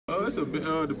It's the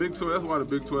Big 12. That's why the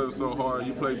Big 12 is so hard.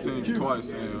 You play teams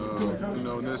twice, and you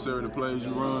know, necessarily the plays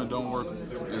you run don't work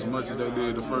as much as they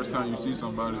did the first time you see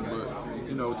somebody. But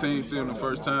you know, teams see them the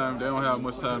first time, they don't have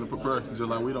much time to prepare, just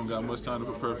like we don't got much time to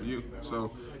prepare for you.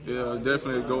 So yeah,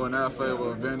 definitely go in our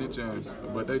favor advantage,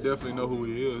 but they definitely know who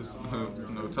he is. You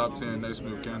know, top 10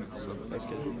 Naismith candidate. So that's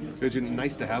good. It's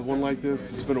nice to have one like this.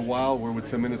 It's been a while where with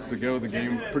 10 minutes to go, the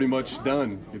game pretty much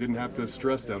done. You didn't have to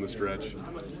stress down the stretch.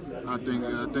 I think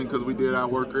because we did our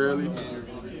work early.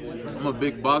 I'm a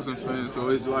big boxing fan, so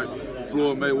it's like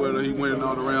Floyd Mayweather. He winning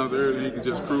all the rounds early, he could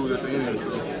just cruise at the end.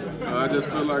 So I just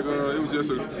feel like it was just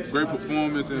a great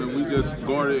performance, and we just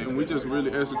guarded and we just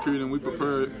really executed and we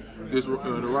prepared this the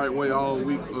right way all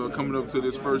week coming up to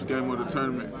this first game of the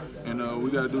tournament. And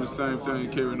we got to do the same thing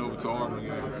carrying over to Auburn.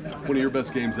 One of your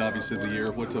best games, obviously, of the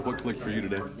year. What clicked for you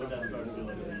today?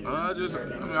 I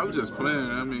was just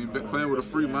playing. I mean, playing with a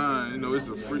free mind. You know, it's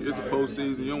a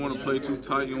postseason. You don't want to play too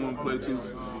tight. You don't want to play too,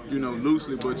 you know,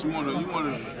 loosely. But you want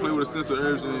to play with a sense of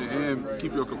urgency and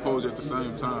keep your composure at the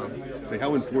same time. Say,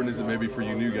 how important is it maybe for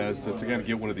you new guys to kind of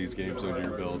get one of these games under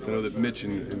your belt? I know that Mitch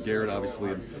and Garrett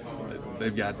obviously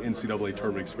they've got NCAA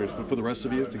tournament experience, but for the rest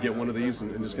of you to get one of these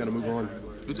and just kind of move on.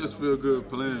 It just feels good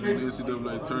playing in the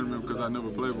NCAA tournament because I never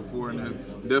played before, and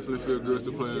it definitely feels good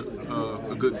to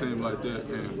play a good team like that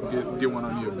and get one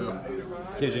under your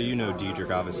belt. KJ, you know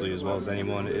Diedrich obviously as well as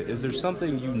anyone. Is there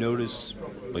something you notice,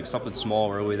 like something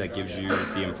small early, that gives you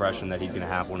the impression that he's going to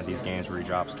have one of these games where he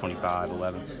drops 25,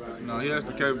 11? No, he has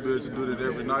the capability to do that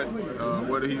every night.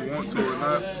 Whether he wants to or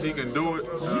not, he can do it.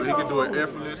 He can do it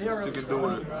effortless. He can do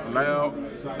it loud.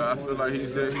 I feel like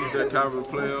he's that caliber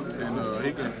player, and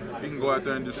he can go out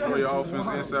there and destroy your offense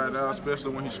inside and out,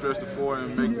 especially when he stretches the floor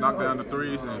and knock down the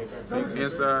threes. And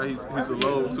inside, he's a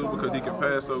load too because he can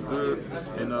pass so good.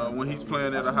 And when he's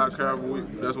playing at a high caliber,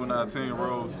 that's when our team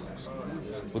rolls.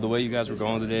 Well, the way you guys were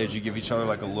going today, did you give each other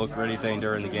like a look or anything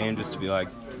during the game just to be like,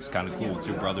 it's kind of cool,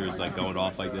 two brothers like going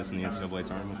off like this in the NCAA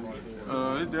tournament?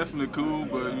 It's definitely cool,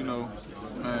 but you know,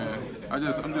 man,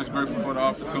 I'm just grateful for the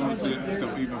opportunity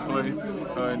to even play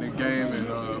in the game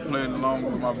and playing along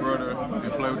with my brother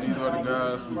and play with these other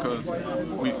guys because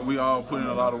we all put in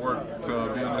a lot of work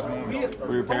to be in this moment.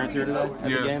 Were your parents here today at the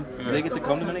game? Yes. Do they get to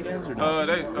come to many games or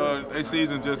not? They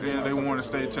season just ended. They won a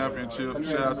state championship.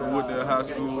 Shout out to Wooddale High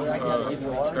School.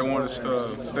 They won a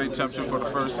state championship for the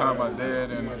first time. My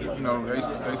dad, and you know,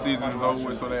 their season is over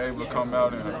with, so they're able to come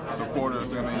out and support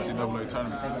us in the NCAA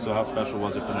tournament. So how special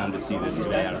was it for them to see this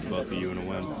today out of both of you in a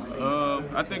win?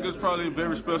 I think it's probably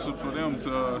very special for them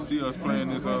to see us playing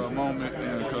this moment,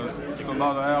 because it's a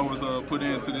lot of hours put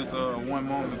into this one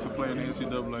moment to play in the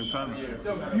NCAA tournament.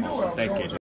 Awesome. Thanks, KJ.